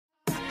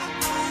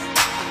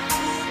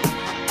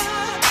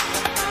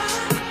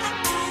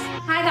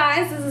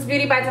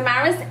Beauty by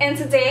Damaris, and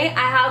today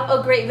I have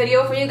a great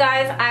video for you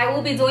guys. I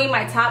will be doing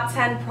my top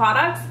 10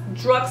 products,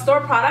 drugstore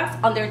products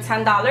under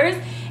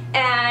 $10.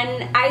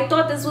 And I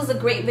thought this was a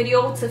great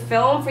video to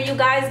film for you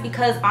guys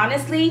because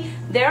honestly,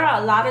 there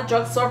are a lot of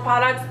drugstore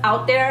products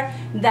out there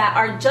that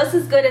are just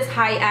as good as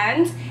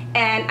high-end.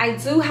 And I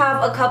do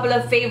have a couple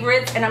of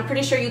favorites, and I'm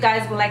pretty sure you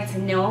guys would like to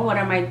know what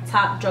are my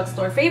top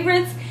drugstore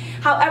favorites.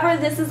 However,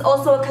 this is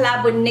also a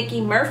collab with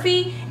Niki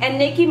Murphy, and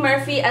Niki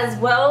Murphy as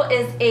well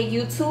is a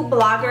YouTube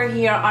blogger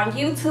here on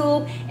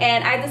YouTube,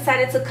 and I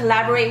decided to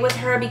collaborate with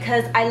her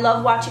because I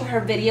love watching her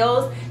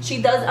videos.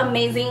 She does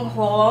amazing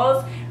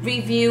hauls,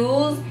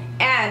 reviews,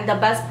 and the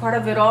best part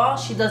of it all,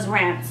 she does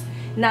rants.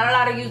 Not a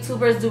lot of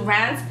YouTubers do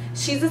rants.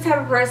 She's the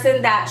type of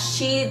person that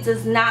she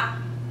does not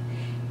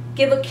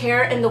give a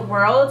care in the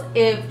world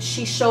if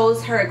she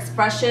shows her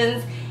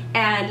expressions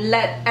and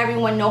let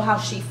everyone know how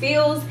she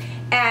feels.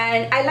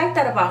 And I like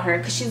that about her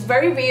because she's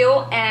very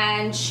real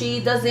and she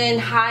doesn't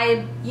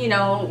hide, you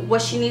know,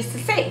 what she needs to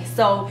say.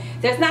 So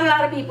there's not a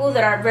lot of people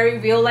that are very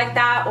real like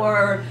that,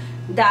 or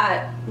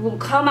that will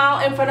come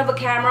out in front of a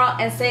camera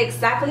and say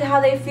exactly how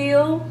they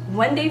feel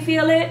when they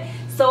feel it.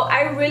 So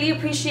I really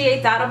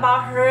appreciate that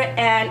about her,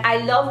 and I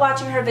love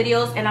watching her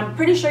videos, and I'm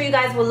pretty sure you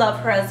guys will love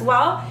her as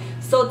well.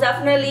 So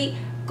definitely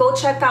go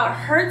check out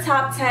her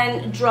top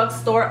 10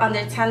 drugstore under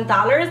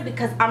 $10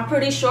 because I'm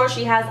pretty sure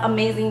she has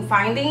amazing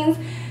findings,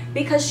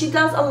 because she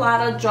does a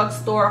lot of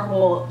drugstore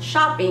haul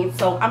shopping.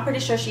 So I'm pretty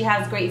sure she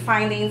has great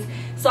findings.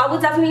 So I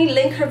will definitely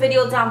link her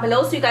video down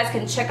below so you guys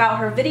can check out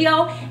her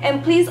video.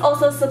 And please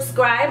also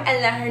subscribe and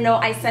let her know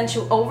I sent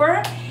you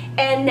over.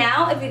 And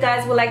now, if you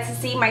guys would like to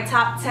see my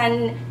top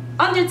 10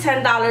 under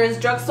 $10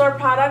 drugstore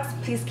products,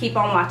 please keep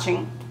on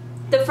watching.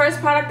 The first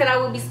product that I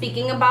will be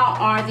speaking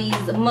about are these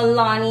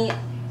Milani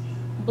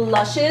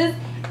blushes.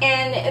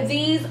 And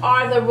these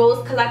are the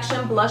Rose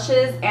Collection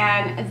blushes,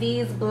 and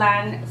these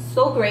blend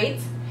so great.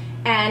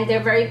 And they're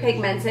very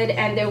pigmented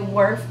and they're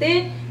worth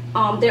it.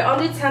 They're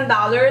under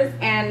 $10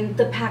 and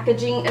the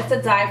packaging is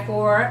to die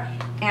for.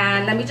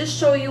 And let me just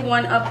show you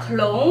one up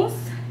close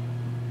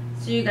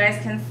so you guys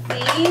can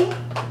see.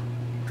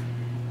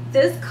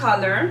 This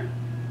color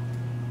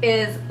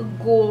is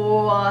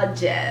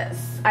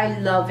gorgeous. I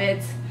love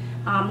it.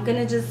 I'm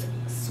gonna just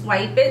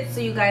swipe it so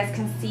you guys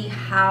can see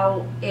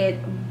how it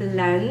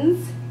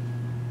blends.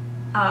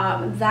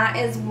 That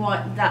is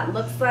what that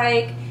looks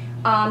like.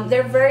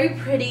 They're very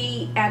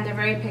pretty and they're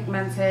very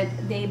pigmented.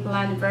 They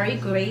blend very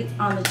great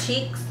on the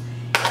cheeks,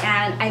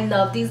 and I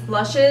love these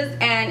blushes.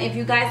 And if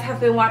you guys have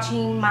been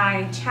watching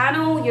my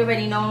channel, you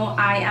already know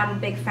I am a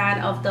big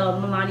fan of the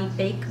Milani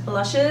Bake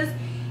blushes,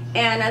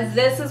 and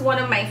this is one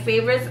of my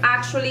favorites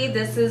actually.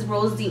 This is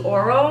Rose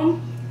d'Oro,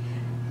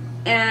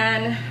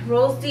 and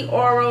Rose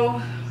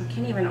d'Oro, I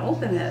can't even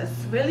open this,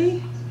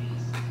 really?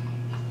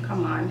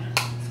 Come on,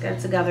 let's get it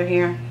together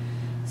here.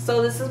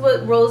 So this is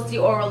what Rose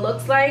d'Oro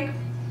looks like.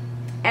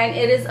 And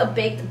it is a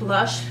baked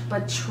blush,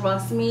 but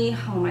trust me,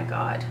 oh my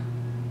god,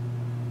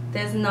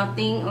 there's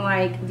nothing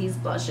like these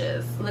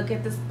blushes. Look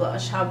at this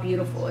blush, how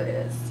beautiful it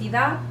is. See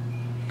that?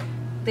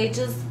 They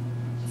just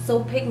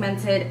so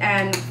pigmented,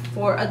 and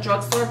for a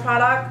drugstore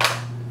product,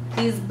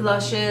 these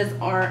blushes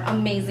are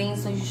amazing.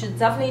 So you should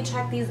definitely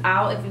check these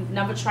out. If you've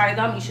never tried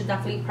them, you should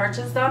definitely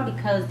purchase them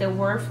because they're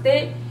worth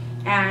it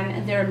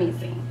and they're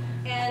amazing.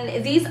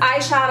 And these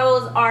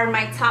eyeshadows are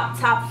my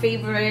top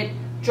favorite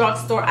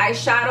drugstore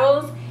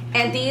eyeshadows.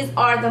 And these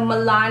are the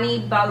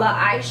Milani Bella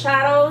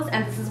eyeshadows,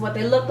 and this is what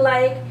they look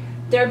like.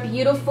 They're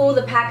beautiful.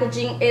 The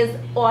packaging is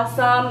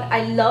awesome.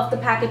 I love the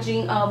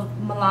packaging of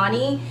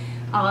Milani.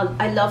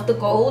 I love the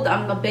gold.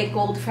 I'm a big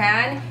gold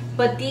fan.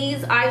 But these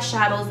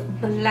eyeshadows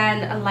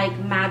blend like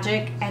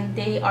magic, and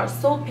they are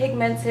so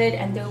pigmented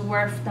and they're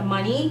worth the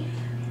money.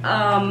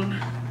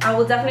 I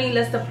will definitely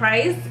list the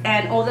price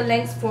and all the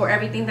links for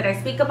everything that I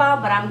speak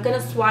about, but I'm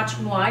gonna swatch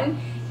one,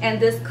 and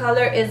this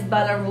color is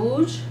Bella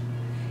Rouge.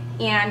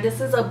 And this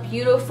is a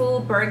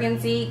beautiful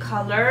burgundy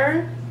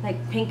color, like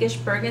pinkish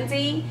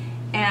burgundy,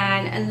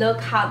 and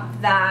look how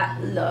that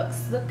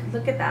looks.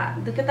 Look at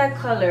that. Look at that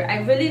color. I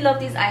really love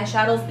these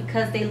eyeshadows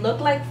because they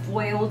look like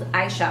foiled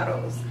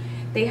eyeshadows.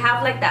 They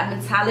have like that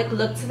metallic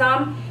look to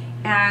them,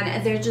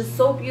 and they're just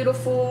so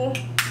beautiful,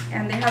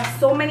 and they have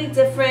so many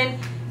different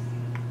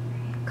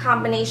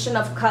combination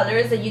of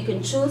colors that you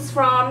can choose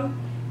from.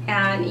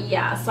 And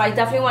yeah, so I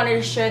definitely wanted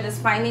to share this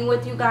finding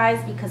with you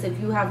guys because if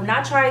you have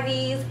not tried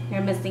these,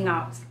 you're missing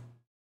out.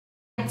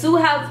 I do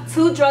have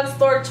two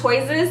drugstore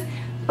choices,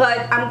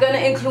 but I'm gonna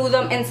include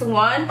them into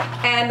one.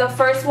 And the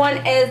first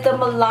one is the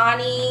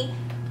Milani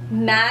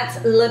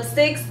matte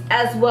lipsticks,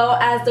 as well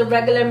as the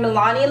regular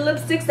Milani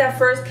lipsticks that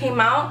first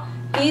came out.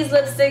 These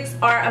lipsticks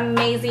are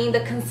amazing.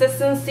 The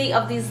consistency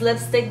of these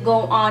lipsticks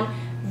go on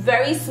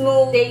very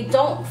smooth. They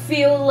don't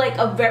feel like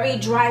a very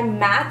dry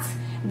matte.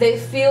 They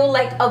feel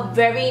like a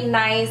very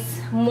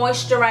nice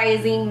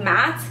moisturizing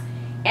matte,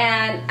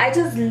 and I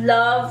just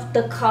love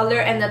the color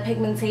and the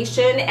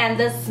pigmentation, and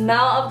the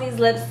smell of these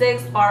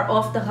lipsticks are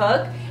off the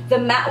hook. The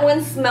matte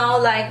ones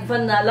smell like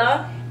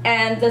vanilla,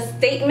 And the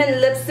Statement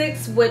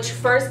lipsticks, which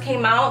first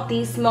came out,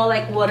 these smell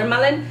like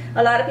watermelon.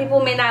 A lot of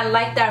people may not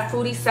like that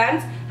fruity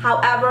scent.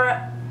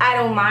 However, I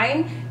don't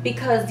mind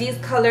because these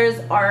colors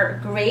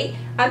are great.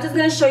 I'm just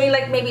going to show you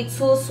like maybe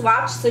 2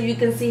 swatches so you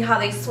can see how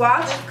they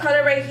swatch. This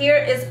color right here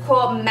is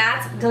called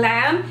Matte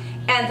Glam.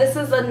 And this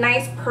is a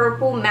nice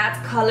purple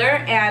matte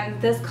color.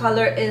 And this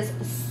color is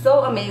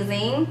so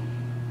amazing.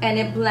 And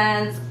it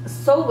blends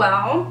so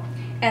well.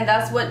 And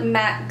that's what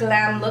Matte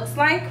Glam looks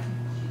like.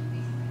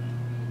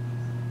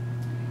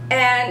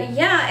 And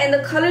yeah, and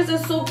the colors are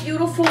so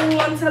beautiful.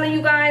 I'm telling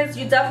you guys,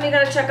 you definitely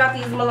gotta check out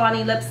these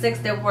Milani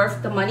lipsticks. They're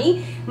worth the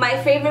money. My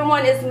favorite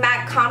one is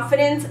Matte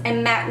Confident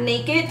and Matte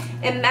Naked.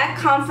 And Matte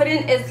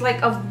Confident is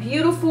like a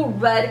beautiful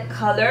red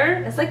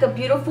color. It's like a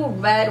beautiful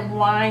red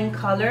wine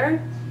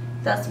color.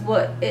 That's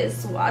what it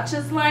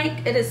swatches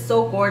like. It is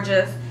so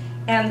gorgeous.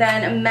 And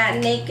then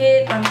Matte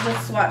Naked, I'm gonna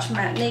swatch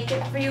Matte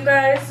Naked for you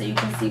guys so you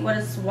can see what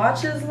it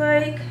swatches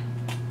like.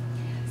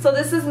 So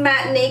this is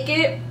Matte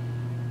Naked.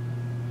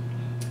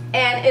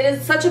 And it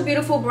is such a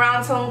beautiful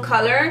brown tone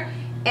color,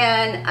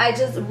 and I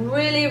just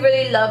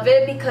really love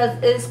it because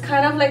it's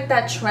kind of like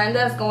that trend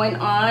that's going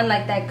on,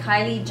 like that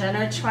Kylie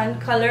Jenner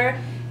trend color,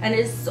 and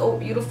it's so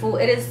beautiful.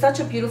 It is such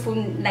a beautiful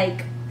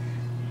like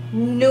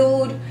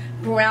nude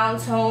brown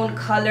tone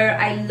color.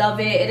 I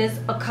love it. It is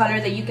a color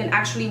that you can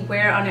actually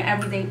wear on an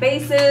everyday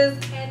basis.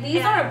 And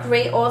these are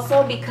great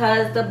also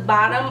because the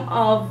bottom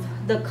of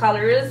the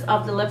colors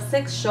of the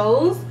lipstick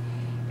shows.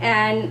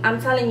 And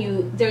I'm telling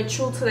you, they're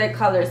true to their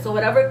color. So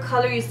whatever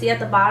color you see at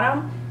the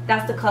bottom,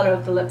 that's the color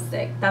of the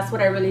lipstick. That's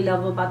what I really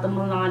love about the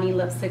Milani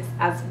lipsticks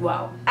as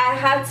well. I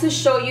had to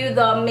show you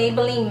the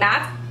Maybelline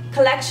Matte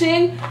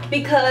collection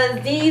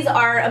because these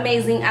are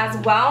amazing as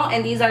well.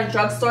 And these are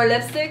drugstore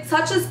lipsticks.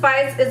 Touch of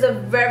Spice is a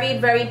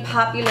very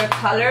popular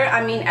color.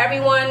 I mean,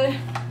 everyone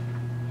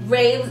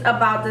raves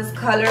about this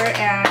color,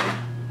 and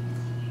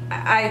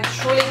I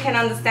truly can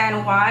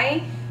understand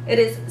why. It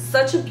is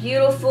such a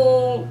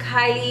beautiful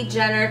Kylie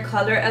Jenner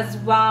color as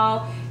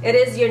well. It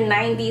is your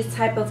 90s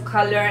type of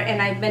color,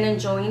 and I've been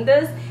enjoying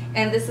this.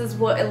 And this is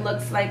what it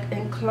looks like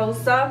in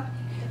close-up.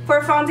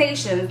 For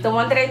foundations, the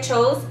one that I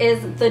chose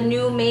is the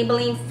new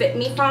Maybelline Fit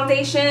Me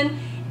foundation.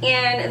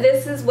 And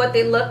this is what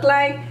they look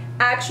like.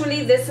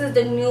 Actually, this is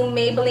the new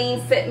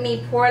Maybelline Fit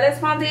Me Poreless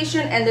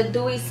foundation and the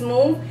Dewy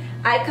Smooth.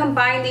 I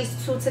combine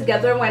these two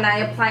together when I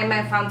apply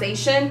my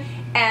foundation.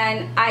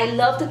 And I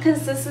love the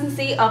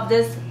consistency of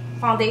this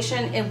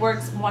foundation. It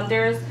works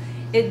wonders.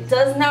 It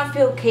does not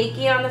feel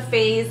cakey on the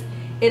face.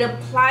 It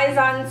applies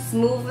on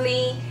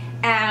smoothly,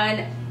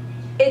 and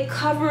it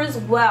covers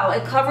well.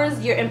 It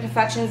covers your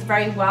imperfections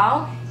very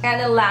well,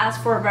 and it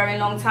lasts for a very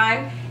long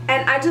time.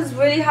 And I just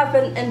really have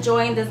been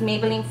enjoying this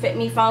Maybelline Fit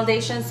Me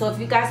foundation. So if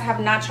you guys have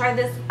not tried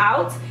this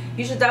out,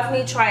 you should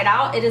definitely try it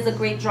out. It is a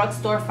great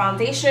drugstore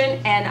foundation,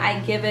 and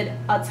I give it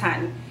a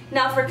 10.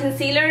 Now for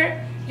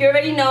concealer, you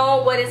already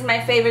know what is my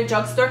favorite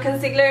drugstore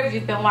concealer if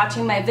you've been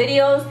watching my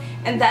videos,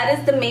 and that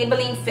is the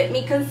Maybelline Fit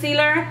Me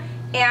concealer.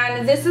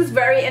 And this is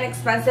very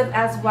inexpensive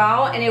as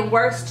well, and it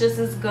works just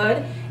as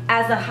good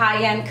as a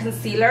high-end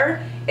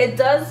concealer. It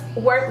does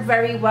work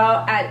very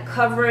well at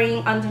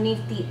covering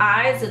underneath the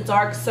eyes, the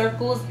dark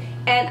circles,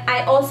 and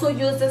I also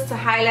use this to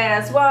highlight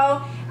as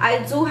well. I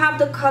do have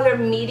the color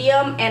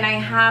medium, and I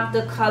have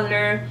the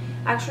color,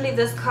 actually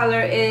this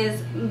color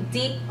is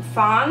Deep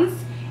Fawns,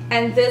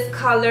 and this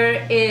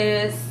color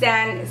is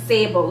Sand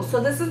Sable.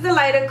 So this is the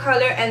lighter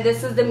color, and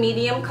this is the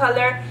medium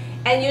color.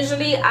 And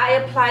usually I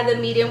apply the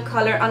medium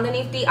color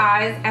underneath the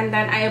eyes, and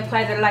then I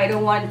apply the lighter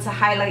one to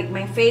highlight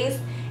my face.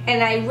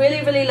 And I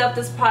really love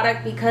this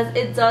product because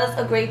it does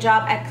a great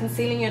job at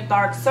concealing your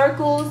dark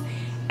circles,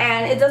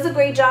 and it does a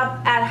great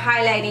job at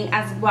highlighting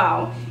as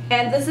well.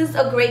 And this is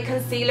a great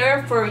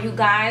concealer for you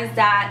guys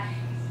that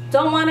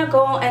don't want to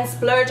go and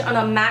splurge on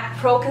a MAC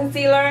Pro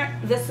concealer.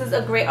 This is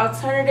a great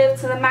alternative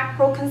to the MAC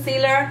Pro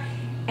concealer.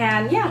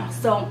 And yeah,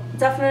 so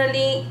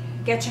definitely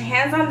get your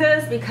hands on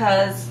this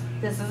because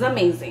this is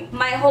amazing.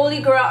 My holy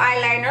grail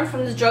eyeliner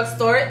from the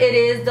drugstore, it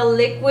is the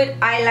liquid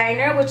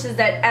eyeliner, which is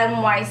that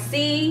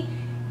NYC.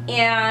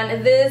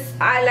 And this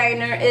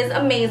eyeliner is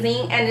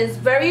amazing and is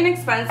very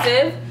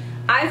inexpensive.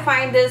 I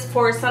find this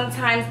for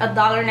sometimes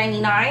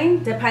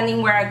 $1.99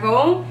 depending where I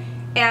go.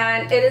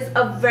 And it is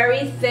a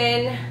very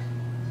thin,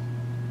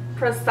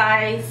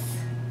 precise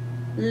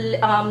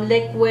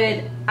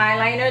liquid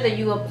eyeliner that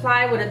you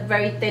apply with a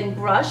very thin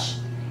brush,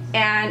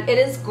 and it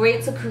is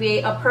great to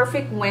create a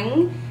perfect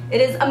wing.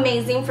 It is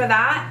amazing for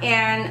that,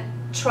 and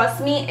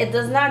trust me, it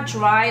does not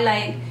dry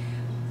like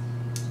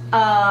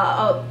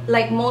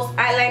most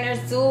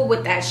eyeliners do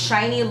with that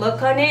shiny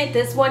look on it.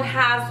 This one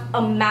has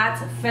a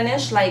matte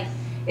finish, like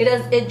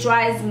it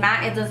dries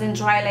matte. It doesn't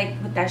dry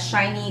like with that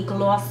shiny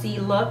glossy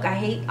look. I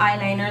hate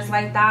eyeliners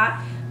like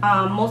that.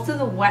 Most of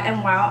the Wet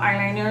n Wild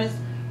eyeliners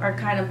are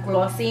kind of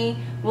glossy.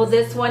 Well,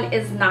 this one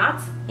is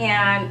not,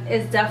 and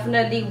it's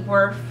definitely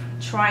worth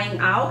trying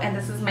out. And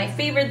this is my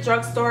favorite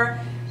drugstore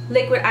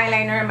liquid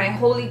eyeliner, my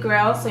holy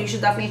grail, so you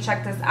should definitely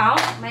check this out.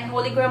 My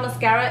holy grail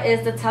mascara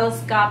is the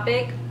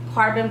Telescopic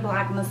Carbon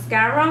Black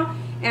Mascara,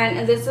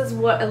 And this is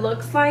what it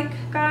looks like,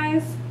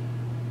 guys.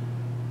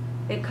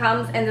 It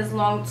comes in this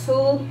long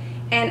tube,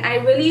 and I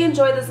really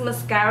enjoy this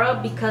mascara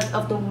because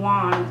of the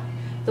wand.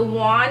 The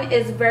wand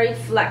is very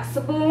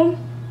flexible,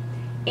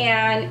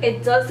 and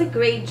it does a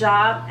great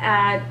job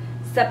at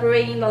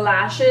separating the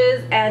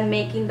lashes and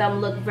making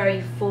them look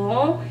very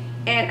full.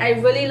 And I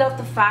really love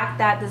the fact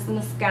that this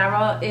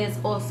mascara is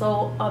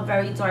also a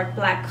very dark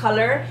black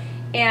color,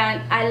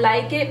 and I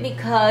like it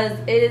because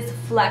it is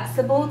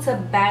flexible to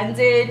bend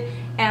it,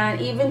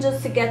 and even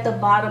just to get the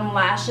bottom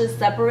lashes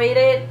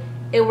separated,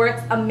 it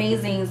works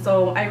amazing.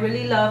 So I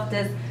really love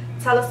this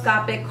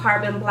Telescopic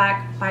Carbon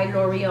Black by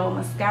L'Oreal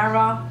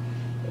mascara.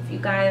 If you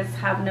guys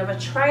have never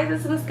tried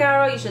this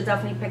mascara, you should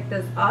definitely pick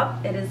this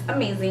up. It is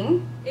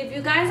amazing. If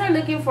you guys are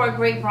looking for a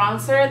great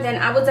bronzer,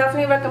 then I would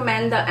definitely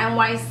recommend the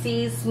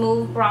NYC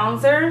Smooth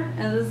Bronzer,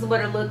 and this is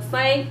what it looks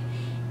like.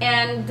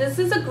 And this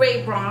is a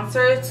great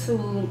bronzer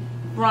to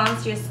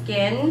bronze your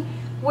skin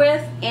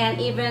with,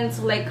 and even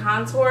to like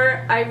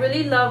contour. I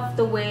really love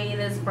the way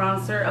this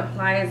bronzer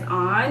applies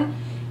on,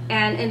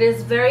 and it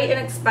is very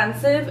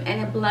inexpensive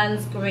and it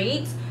blends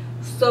great.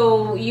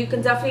 So you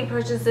can definitely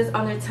purchase this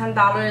under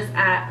 $10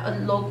 at a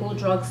local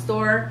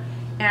drugstore.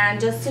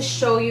 And just to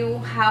show you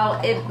how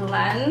it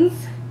blends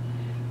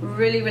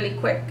really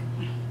quick,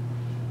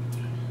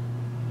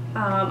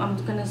 I'm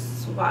gonna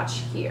swatch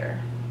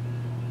here.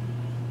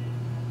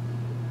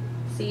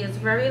 See, it's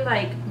very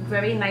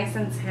nice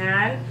and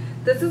tan.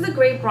 This is a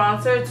great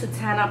bronzer to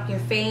tan up your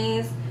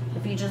face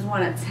if you just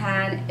want to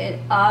tan it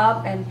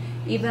up, and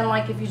even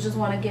like if you just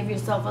want to give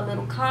yourself a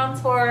little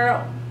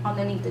contour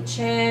underneath the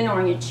chin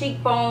or on your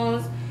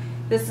cheekbones.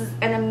 This is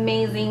an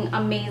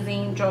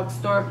amazing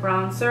drugstore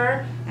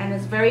bronzer, and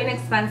it's very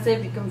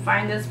inexpensive. You can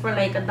find this for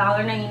like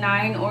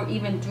 $1.99 or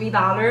even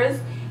 $3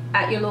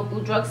 at your local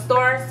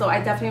drugstore. So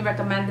I definitely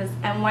recommend this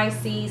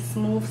NYC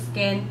Smooth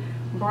Skin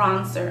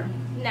Bronzer.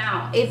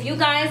 Now, if you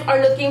guys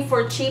are looking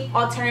for cheap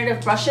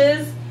alternative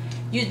brushes,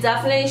 you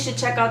definitely should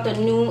check out the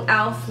new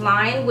e.l.f.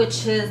 line,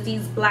 which is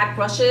these black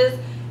brushes.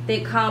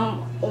 They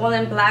come all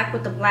in black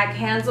with the black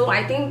handle.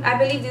 I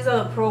believe these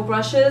are the pro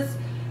brushes,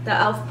 the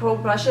e.l.f. pro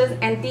brushes,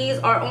 and these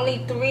are only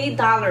 $3.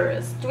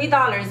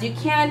 $3. You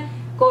can't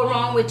go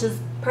wrong with just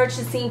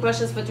purchasing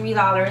brushes for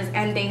 $3.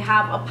 And they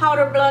have a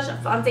powder blush, a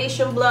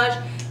foundation blush,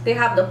 they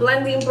have the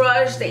blending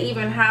brush, they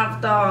even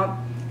have the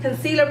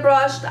concealer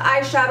brush, the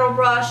eyeshadow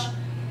brush,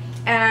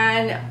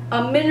 and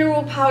a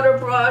mineral powder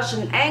brush,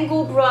 an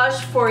angle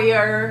brush for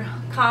your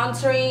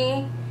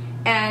contouring,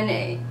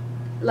 and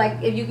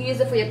like if you can use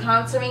it for your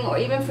contouring or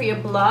even for your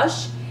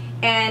blush.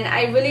 And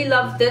I really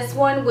love this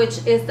one,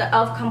 which is the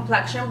e.l.f.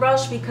 complexion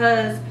brush,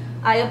 because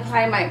I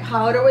apply my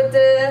powder with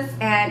this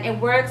and it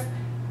works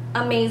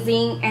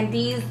amazing, and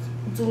these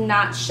do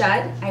not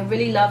shed. I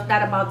really love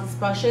that about these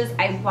brushes.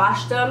 I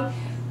washed them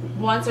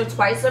once or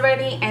twice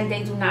already and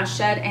they do not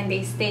shed, and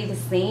they stay the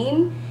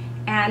same,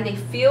 and they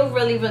feel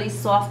really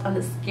soft on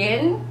the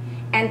skin,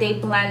 and they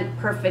blend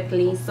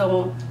perfectly.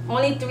 So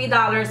only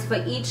 $3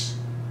 for each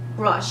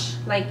brush.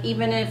 Like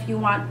even if you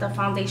want the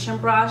foundation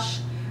brush,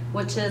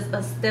 which is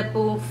a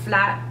stipple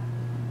flat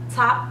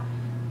top,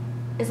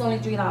 it's only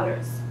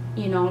 $3.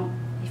 You know,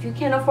 if you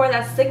can't afford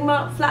that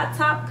Sigma flat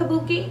top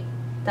kabuki,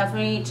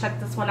 definitely check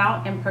this one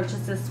out and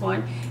purchase this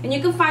one. And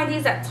you can find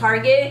these at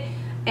Target,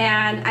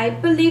 and I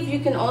believe you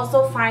can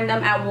also find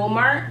them at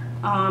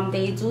Walmart.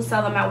 They do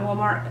sell them at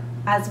Walmart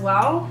as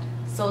well.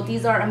 So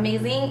these are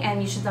amazing,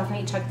 and you should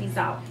definitely check these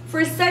out.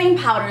 For setting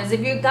powders,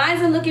 if you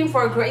guys are looking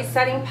for a great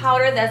setting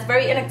powder that's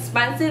very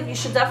inexpensive, you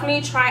should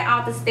definitely try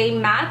out the Stay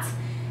Matte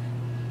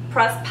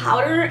pressed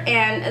powder.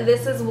 And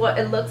this is what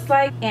it looks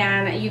like,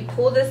 and you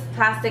pull this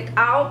plastic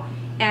out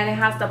and it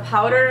has the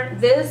powder.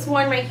 This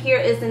one right here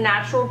is the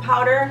natural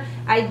powder.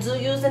 I do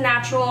use the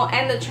natural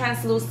and the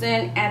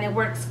translucent, and it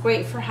works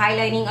great for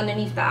highlighting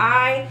underneath the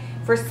eye,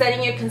 for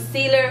setting your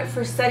concealer,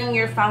 for setting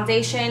your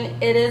foundation.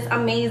 It is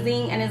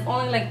amazing, and it's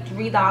only like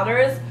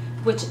 $3,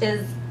 which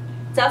is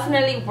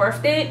definitely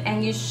worth it.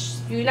 And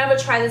if you never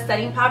try the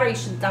setting powder, you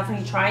should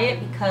definitely try it,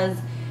 because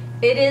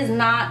it is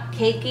not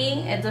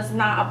cakey. It does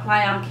not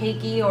apply on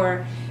cakey,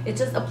 or it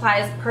just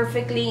applies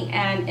perfectly,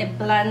 and it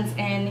blends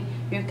in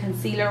your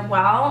concealer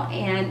well,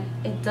 and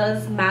it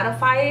does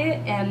mattify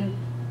it and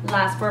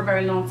last for a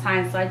very long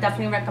time. So I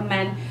definitely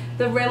recommend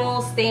the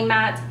Rimmel Stay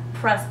Matte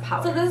pressed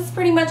powder. So this is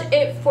pretty much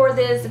it for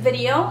this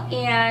video,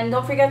 and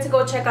don't forget to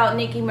go check out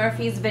Niki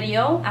Murphy's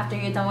video after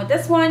you're done with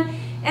this one.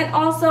 And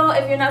also,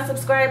 if you're not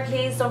subscribed,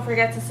 please don't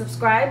forget to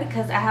subscribe,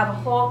 because I have a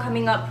haul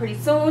coming up pretty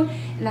soon,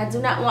 and I do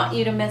not want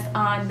you to miss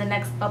on the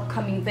next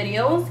upcoming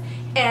videos.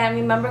 And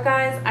remember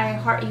guys, I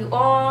heart you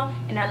all,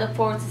 and I look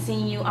forward to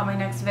seeing you on my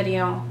next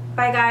video.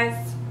 Bye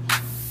guys.